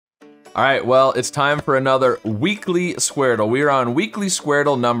All right, well, it's time for another weekly Squardle. We are on weekly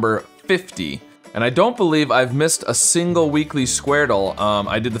Squardle number 50. And I don't believe I've missed a single weekly Squardle.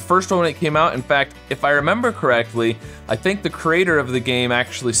 I did the first one when it came out. In fact, if I remember correctly, I think the creator of the game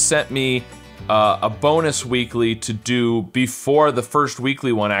actually sent me a bonus weekly to do before the first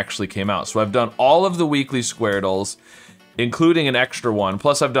weekly one actually came out. So I've done all of the weekly Squardles, including an extra one.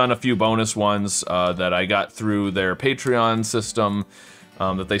 Plus I've done a few bonus ones that I got through their Patreon system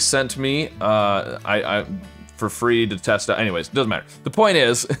that they sent me for free to test out. Anyways, it doesn't matter. The point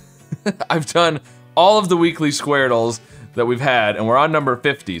is, I've done all of the weekly Squardles that we've had, and we're on number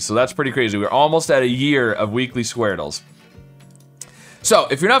 50, so that's pretty crazy. We're almost at a year of weekly Squardles. So,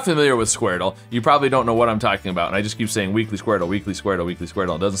 if you're not familiar with Squardle, you probably don't know what I'm talking about, and I just keep saying weekly Squardle, weekly Squardle, weekly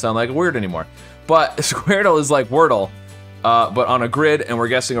Squardle. It doesn't sound like a word anymore. But Squardle is like Wordle, but on a grid, and we're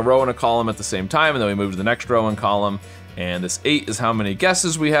guessing a row and a column at the same time, and then we move to the next row and column. And this 8 is how many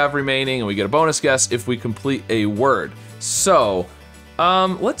guesses we have remaining, and we get a bonus guess if we complete a word. So,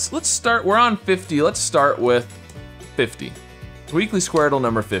 let's start. We're on 50. Let's start with 50. It's weekly Squardle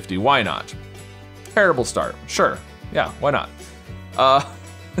number 50. Why not? Terrible start. Sure. Yeah. Why not? We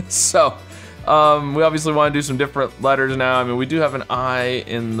obviously want to do some different letters now. I mean, we do have an I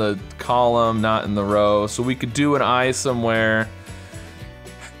in the column, not in the row, so we could do an I somewhere.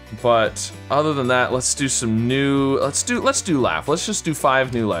 But other than that, let's do some new. Let's do laugh. Let's just do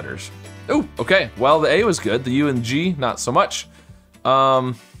 5 new letters. Ooh. Okay. Well, the A was good. The U and G, not so much.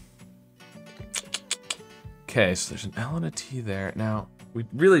 Okay, so there's an L and a T there. Now, we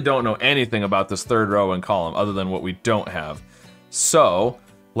really don't know anything about this third row and column other than what we don't have. So,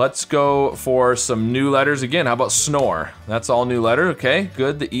 let's go for some new letters again. How about snore? That's all new letter. Okay,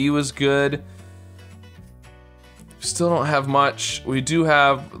 good. The E was good. Still don't have much. We do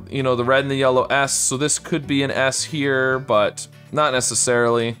have, you know, the red and the yellow S, so this could be an S here, but not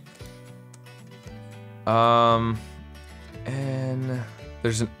necessarily. And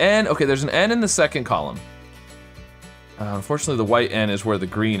there's an N. Okay, there's an N in the second column. Unfortunately, the white N is where the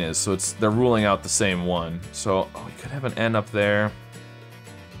green is, so they're ruling out the same one. So we could have an N up there.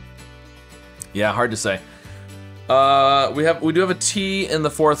 Yeah, hard to say. We do have a T in the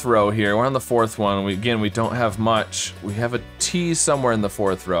 4th row here. We're on the 4th one. We don't have much. We have a T somewhere in the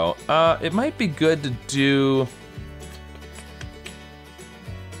 4th row. It might be good to do.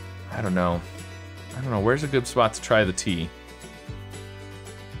 I don't know. Where's a good spot to try the T?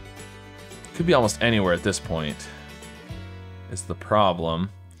 Could be almost anywhere at this point. Is the problem.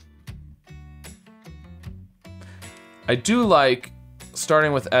 I do like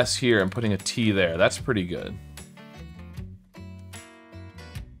starting with S here and putting a T there. That's pretty good.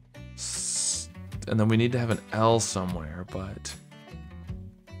 And then we need to have an L somewhere, but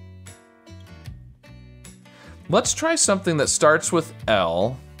let's try something that starts with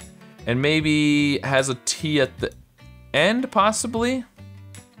L and maybe has a T at the end, possibly?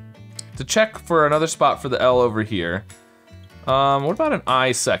 To check for another spot for the L over here. What about an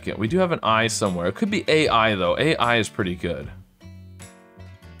I second? We do have an I somewhere. It could be AI though. AI is pretty good.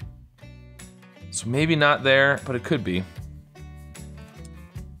 So maybe not there, but it could be.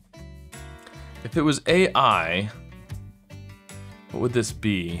 If it was AI, what would this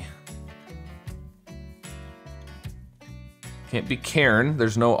be? Can't be Karen,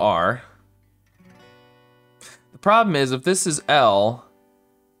 there's no R. The problem is, if this is L,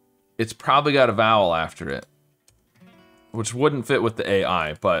 it's probably got a vowel after it, which wouldn't fit with the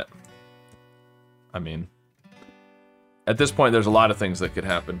AI, but I mean, at this point, there's a lot of things that could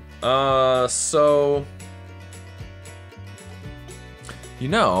happen. So, you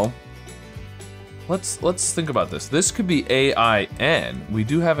know, let's think about this. This could be A-I-N. We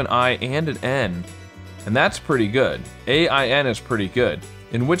do have an I and an N, and that's pretty good. A-I-N is pretty good.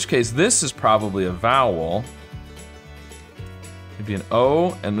 In which case, this is probably a vowel. Maybe an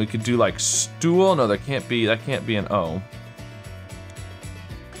O, and we could do like stool. No, that can't be an O.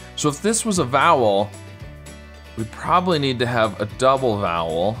 So if this was a vowel, we probably need to have a double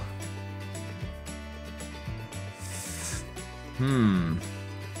vowel.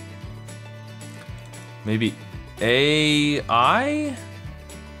 Maybe A-I?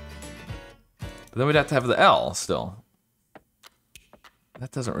 But then we'd have to have the L still.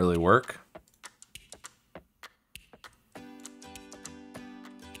 That doesn't really work.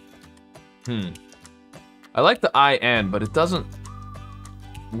 I like the I-N, but it doesn't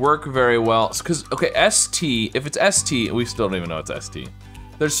work very well. Cause, okay, S-T, if it's S-T, we still don't even know it's S-T.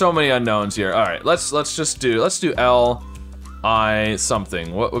 There's so many unknowns here. All right, let's do L-I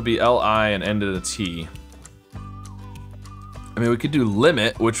something. What would be L-I and end at a T? I mean, we could do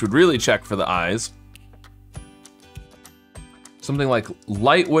limit, which would really check for the I's. Something like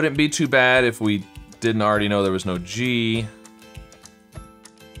light wouldn't be too bad if we didn't already know there was no G.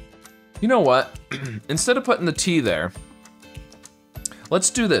 You know what? Instead of putting the T there, let's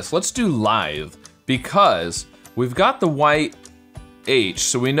do this. Let's do live, because we've got the white H,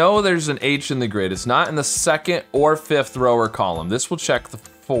 so we know there's an H in the grid. It's not in the 2nd or 5th row or column. This will check the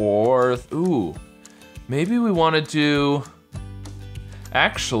 4th. Ooh, maybe we want to do,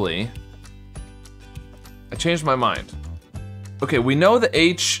 actually, I changed my mind. Okay, we know the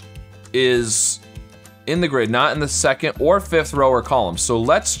H is in the grid, not in the 2nd or 5th row or column. So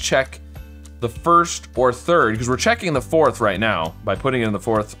let's check the 1st or 3rd, because we're checking the 4th right now by putting it in the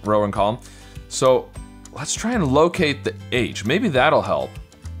 4th row and column. So let's try and locate the H. Maybe that'll help.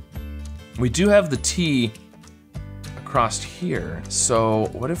 We do have the T across here. So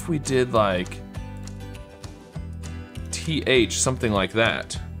what if we did like TH, something like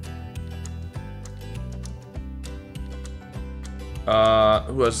that?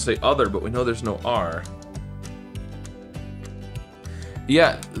 Who has to say other, but we know there's no R.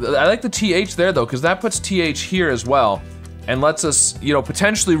 Yeah, I like the TH there though, because that puts TH here as well, and lets us, you know,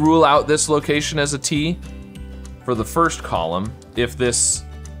 potentially rule out this location as a T for the 1st column, if this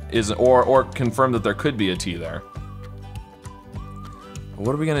is, or confirm that there could be a T there.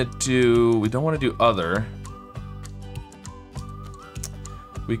 What are we gonna do? We don't want to do other.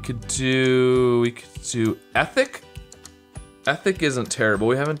 We could do ethic. Ethic isn't terrible.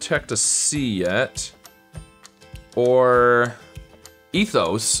 We haven't checked a C yet. Or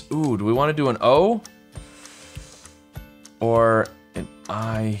ethos. Ooh, do we want to do an O? Or an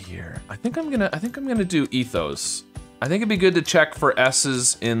I here? I think I'm gonna do ethos. I think it'd be good to check for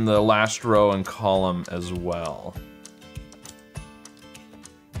S's in the last row and column as well.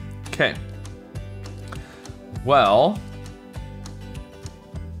 Okay. Well.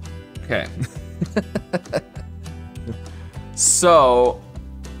 Okay. So,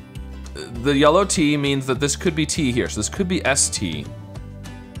 the yellow T means that this could be T here, so this could be ST.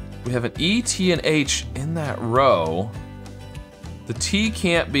 We have an E, T, and H in that row. The T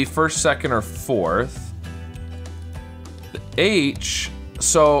can't be 1st, 2nd, or 4th. The H,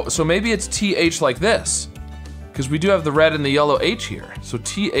 so maybe it's TH like this, because we do have the red and the yellow H here. So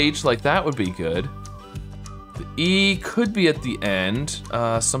TH like that would be good. The E could be at the end,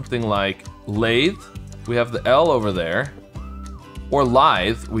 something like lathe. We have the L over there. Or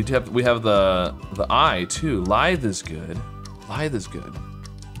lithe, we have the I too. Lithe is good. Lithe is good.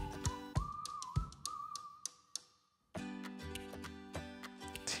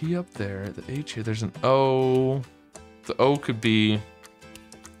 T up there, the H here, there's an O. The O could be, I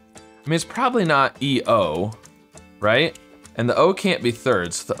mean, it's probably not EO, right? And the O can't be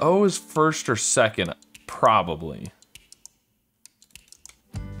 3rd, so the O is 1st or 2nd, probably.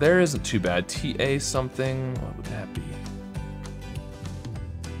 There isn't too bad. TA something, what would that be?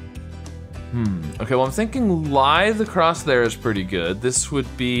 Okay, well I'm thinking lithe across there is pretty good. This would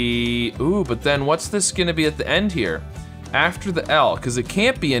be, ooh, but then what's this gonna be at the end here? After the L, because it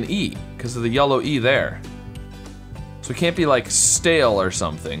can't be an E, because of the yellow E there. So it can't be like stale or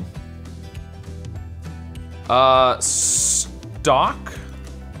something. Stock?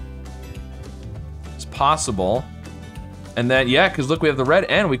 It's possible. And then, yeah, because look, we have the red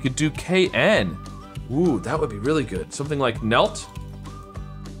N, we could do KN. Ooh, that would be really good. Something like Nelt?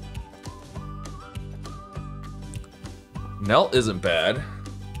 Nelt isn't bad.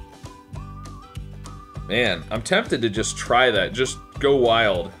 Man, I'm tempted to just try that, just go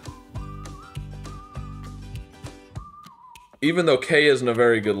wild. Even though K isn't a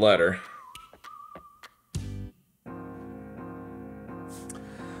very good letter.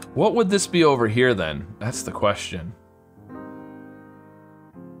 What would this be over here then? That's the question.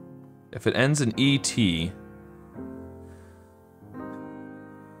 If it ends in ET.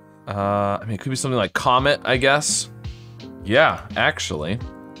 I mean, it could be something like comet, I guess. Yeah, actually.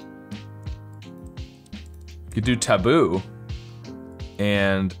 You could do taboo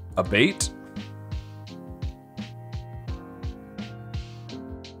and abate.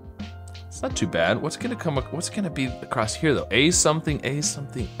 It's not too bad. What's gonna be across here though? A something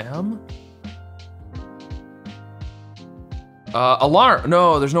M? Alarm.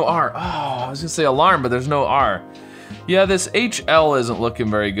 No, there's no R. Oh, I was gonna say alarm, but there's no R. Yeah, this HL isn't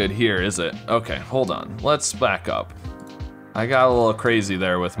looking very good here, is it? Okay, hold on. Let's back up. I got a little crazy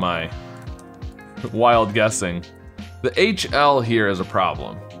there with my wild guessing. The HL here is a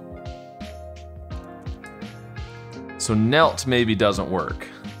problem. So Nelt maybe doesn't work.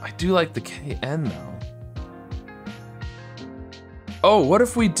 I do like the KN though. Oh, what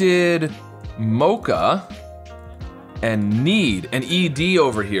if we did mocha and need and ED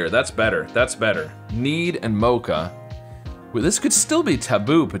over here? That's better, that's better. Need and mocha. Well, this could still be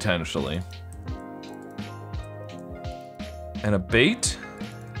taboo, potentially. And a bait.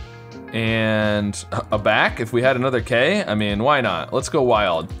 And a back, if we had another K. I mean, why not? Let's go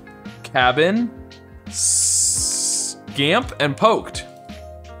wild. Cabin, scamp, and poked.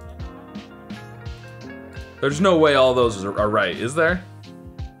 There's no way all those are right, is there?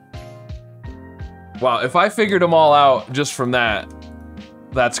 Wow, if I figured them all out just from that,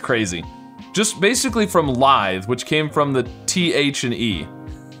 that's crazy. Just basically from lithe, which came from the T, H, and E.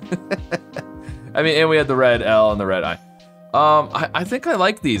 I mean, and we had the red L and the red I. I think I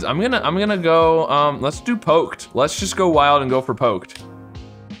like these. I'm gonna go, let's do poked. Let's just go wild and go for poked.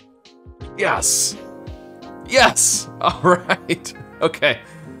 Yes. Yes, all right. Okay,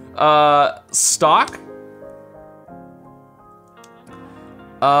 stock.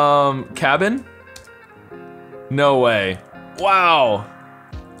 Cabin. No way. Wow.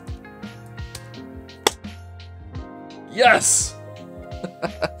 Yes.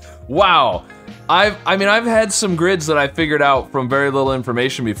 Wow. I mean, I've had some grids that I figured out from very little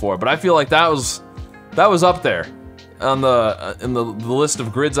information before, but I feel like that was up there on the in the list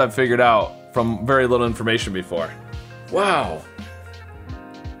of grids I've figured out from very little information before. Wow.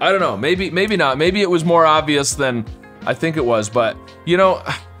 I don't know, maybe not. Maybe it was more obvious than I think it was, but you know,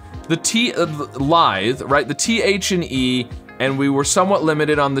 the T, lithe, right? The T, H, and E, and we were somewhat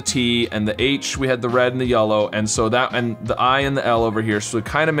limited on the T, and the H, we had the red and the yellow, and so that, and the I and the L over here, so it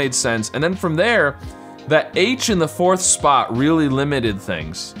kind of made sense. And then from there, that H in the fourth spot really limited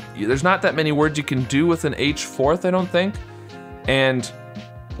things. There's not that many words you can do with an H fourth, I don't think. And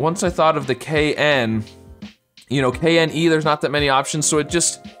once I thought of the KN, you know, KNE, there's not that many options, so it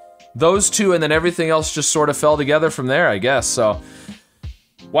just, those two and then everything else just sort of fell together from there, I guess, so.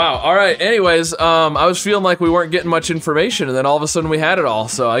 Wow, all right, anyways, I was feeling like we weren't getting much information and then all of a sudden we had it all,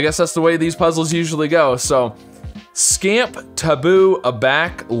 so I guess that's the way these puzzles usually go. So, scamp, taboo, a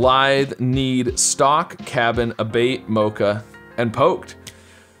back, lithe, need, stock, cabin, abate, mocha, and poked.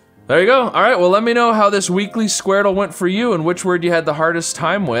 There you go. All right, well, let me know how this weekly Squardle went for you and which word you had the hardest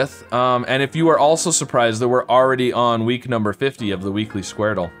time with, and if you are also surprised that we're already on week number 50 of the weekly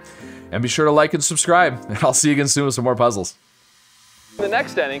Squardle. And be sure to like and subscribe, and I'll see you again soon with some more puzzles. In the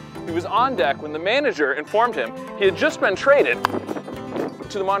next inning, he was on deck when the manager informed him he had just been traded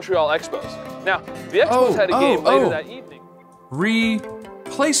to the Montreal Expos. Now, the Expos had a game later that evening.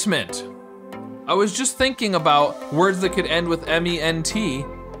 Replacement. I was just thinking about words that could end with M-E-N-T.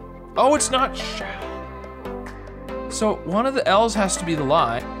 Oh, it's not shall. So one of the L's has to be the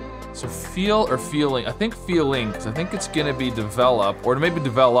lie. So feel or feeling, I think feeling, because I think it's gonna be develop, or maybe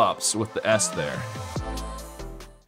develops with the S there.